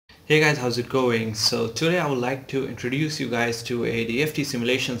Hey guys, how's it going? So today I would like to introduce you guys to a DFT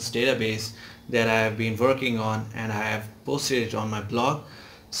simulations database that I have been working on, and I have posted it on my blog.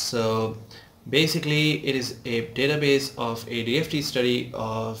 So basically it is a database of a DFT study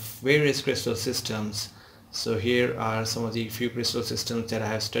of various crystal systems. So here are some of the few crystal systems that I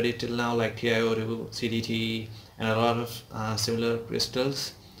have studied till now, like TiO2, CDT, and a lot of similar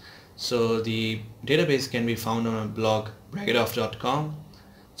crystals. So the database can be found on my blog braggadoff.com.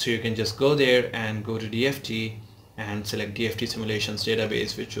 So you can just go there and go to DFT and select DFT simulations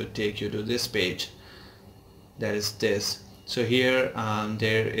database, which would take you to this page. That is this. So here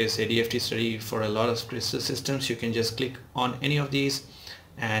there is a DFT study for a lot of crystal systems. You can just click on any of these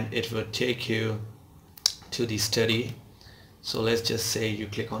and it would take you to the study. So let's just say you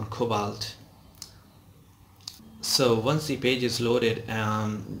click on cobalt. So once the page is loaded,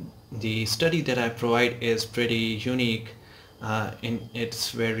 the study that I provide is pretty unique in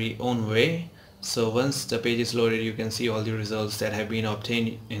its very own way. So once the page is loaded, you can see all the results that have been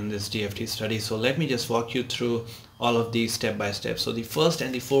obtained in this DFT study. So let me just walk you through all of these step by step. So the first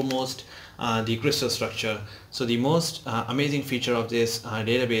and the foremost, the crystal structure. So the most amazing feature of this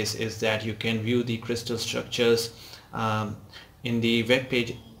database is that you can view the crystal structures in the web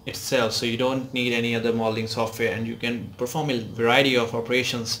page itself. So you don't need any other modeling software, and you can perform a variety of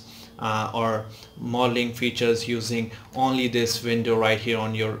operations or modeling features using only this window right here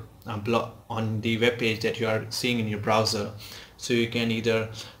on your on the web page that you are seeing in your browser. So you can either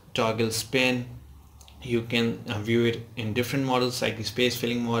toggle spin, you can view it in different models like the space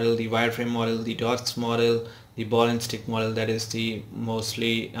filling model, the wireframe model, the dots model, the ball and stick model, that is the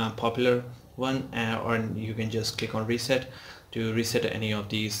mostly popular one, or you can just click on reset to reset any of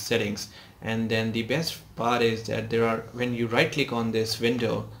these settings. And then the best part is that there are, when you right click on this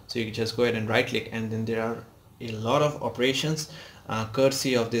window, so you can just go ahead and right click, and then there are a lot of operations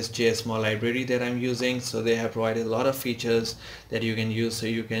courtesy of this JSMall library that I'm using. So they have provided a lot of features that you can use. So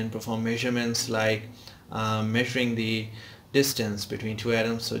you can perform measurements like measuring the distance between two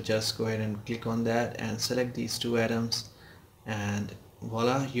atoms. So just go ahead and click on that and select these two atoms, and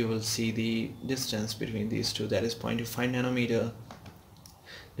voila, you will see the distance between these two, that is 0.25 nanometer.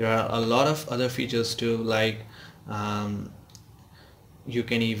 There are a lot of other features too, like you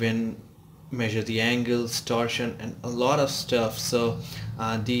can even measure the angles, torsion, and a lot of stuff. So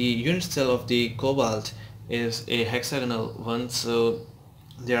the unit cell of the cobalt is a hexagonal one, so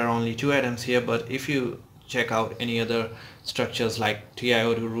there are only two atoms here. But if you check out any other structures like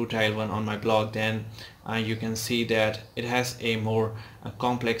TiO2 rutile one on my blog, then you can see that it has a more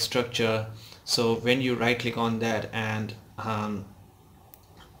complex structure. So when you right click on that and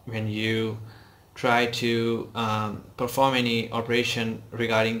when you try to perform any operation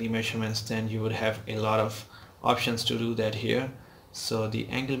regarding the measurements, then you would have a lot of options to do that here. So the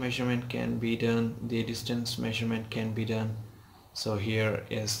angle measurement can be done, the distance measurement can be done. So here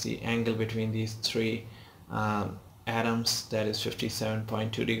is the angle between these three atoms, that is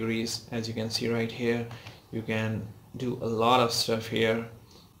 57.2 degrees, as you can see right here. You can do a lot of stuff here.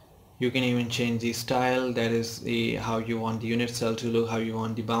 You can even change the style, that is the how you want the unit cell to look, how you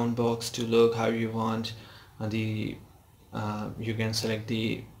want the bound box to look, how you want the you can select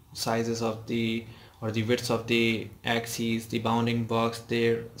the sizes of the or the widths of the axes, the bounding box,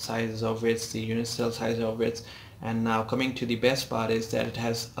 their sizes of widths, the unit cell size of widths. And now coming to the best part is that it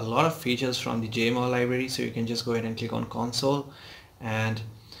has a lot of features from the JML library. So you can just go ahead and click on console, and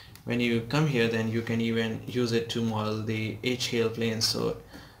when you come here, then you can even use it to model the H-scale planes. So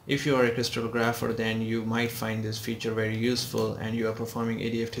if you are a crystallographer, then you might find this feature very useful, and you are performing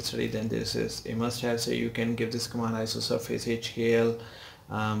a DFT study, then this is a must-have. So you can give this command isosurface H-scale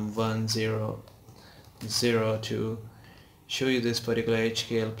 100 to show you this particular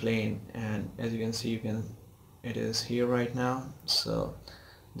H-scale plane, and as you can see, it is here right now. So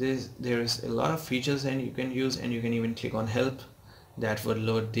there is a lot of features and you can use, and you can even click on help. That would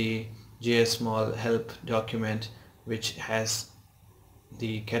load the JSMall help document, which has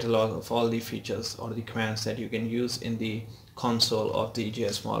the catalog of all the features or the commands that you can use in the console of the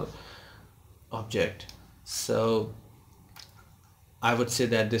JSMall object. So I would say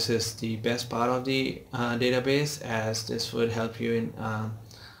that this is the best part of the database, as this would help you in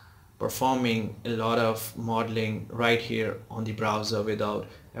performing a lot of modeling right here on the browser without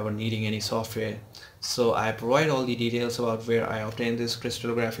ever needing any software. So I provide all the details about where I obtained this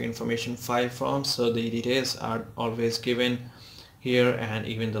crystallographic information file from. So the details are always given here, and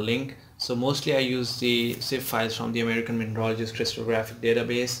even the link. So mostly I use the zip files from the American Mineralogist Crystallographic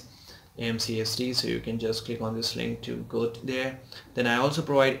Database, AMCSD. So you can just click on this link to go there. Then I also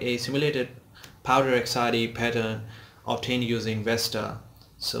provide a simulated powder XRD pattern obtained using Vesta.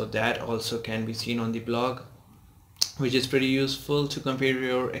 So that also can be seen on the blog, which is pretty useful to compare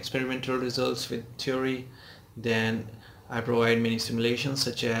your experimental results with theory. Then I provide many simulations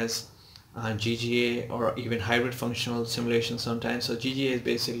such as GGA or even hybrid functional simulations sometimes. So GGA is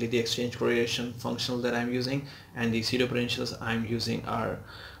basically the exchange correlation functional that I'm using, and the pseudo potentials I'm using are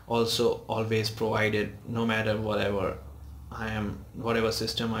also always provided no matter whatever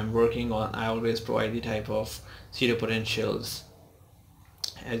system I'm working on. I always provide the type of pseudo potentials,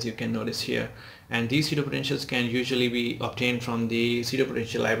 as you can notice here, and these pseudo potentials can usually be obtained from the pseudo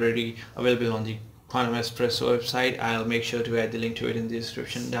potential library available on the Quantum Espresso website. I'll make sure to add the link to it in the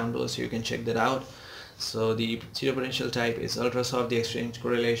description down below so you can check that out. So the pseudo potential type is ultrasoft, the exchange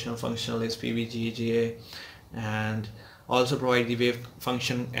correlation functional is PBGGA, and also provide the wave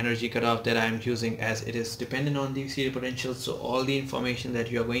function energy cutoff that I'm using, as it is dependent on the pseudo potential. So all the information that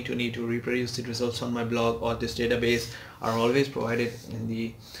you are going to need to reproduce the results on my blog or this database are always provided in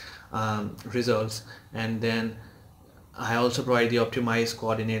the results. And then I also provide the optimized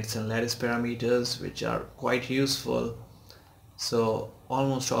coordinates and lattice parameters, which are quite useful. So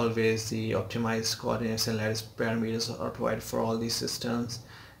almost always the optimized coordinates and lattice parameters are provided for all these systems.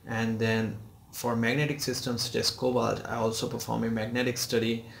 And then for magnetic systems such as cobalt, I also perform a magnetic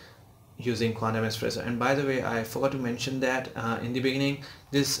study using Quantum Espresso. And by the way, I forgot to mention that in the beginning,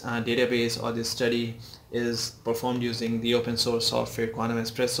 this database or this study is performed using the open source software Quantum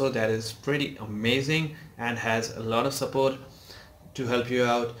Espresso. That is pretty amazing and has a lot of support to help you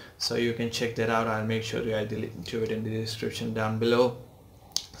out, so you can check that out. I'll make sure to add the link to it in the description down below.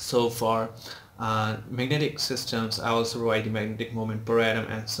 So for magnetic systems, I also provide the magnetic moment per atom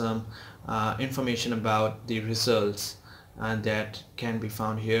and some information about the results that can be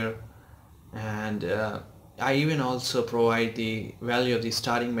found here. And I even also provide the value of the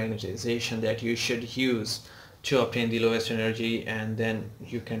starting magnetization that you should use to obtain the lowest energy, and then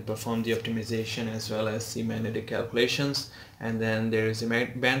you can perform the optimization as well as the magnetic calculations. And then there is a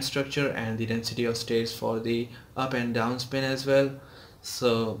band structure and the density of states for the up and down spin as well.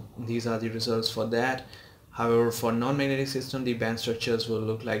 So these are the results for that. However, for non-magnetic system, the band structures will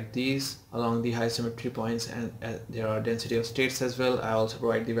look like these along the high symmetry points, and there are density of states as well. I also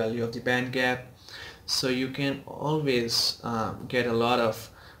provide the value of the band gap, so you can always get a lot of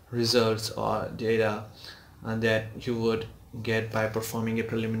results or data that you would get by performing a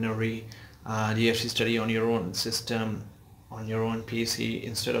preliminary DFT study on your own system, on your own PC.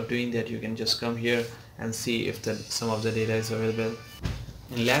 Instead of doing that, you can just come here and see if some of the data is available.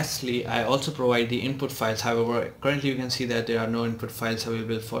 And lastly, I also provide the input files. However, currently you can see that there are no input files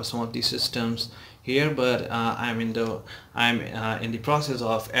available for some of these systems here, but I'm in the process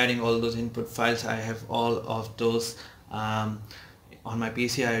of adding all those input files. I have all of those on my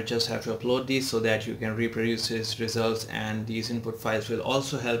PC. I just have to upload these so that you can reproduce these results, and these input files will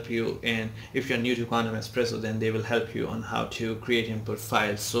also help you in, if you're new to Quantum Espresso, then they will help you on how to create input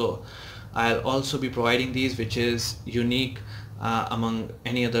files. So I'll also be providing these, which is unique among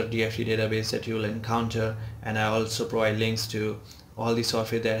any other DFT database that you will encounter. And I also provide links to all the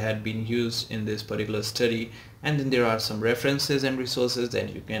software that had been used in this particular study, and then there are some references and resources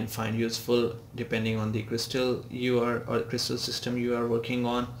that you can find useful depending on the crystal crystal system you are working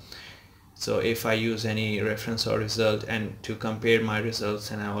on. So if I use any reference or result and to compare my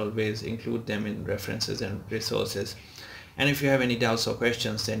results, and I always include them in references and resources. And if you have any doubts or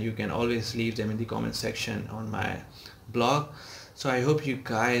questions, then you can always leave them in the comment section on my blog. So I hope you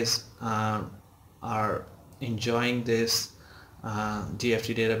guys are enjoying this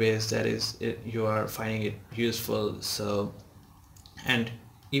DFT database, that is, you are finding it useful. So, and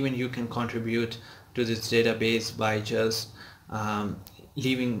even you can contribute to this database by just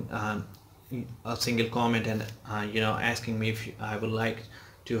leaving a single comment and asking me if I would like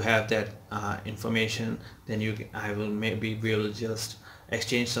to have that information. Then I will maybe we'll just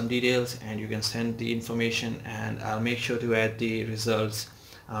exchange some details, and you can send the information, and I'll make sure to add the results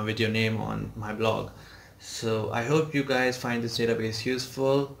with your name on my blog. So I hope you guys find this database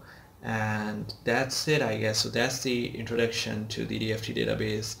useful, and that's it, I guess. So that's the introduction to the DFT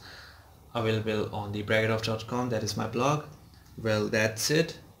database available on the bracketoff.com. That is my blog. Well, that's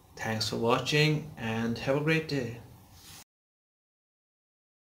it. Thanks for watching and have a great day.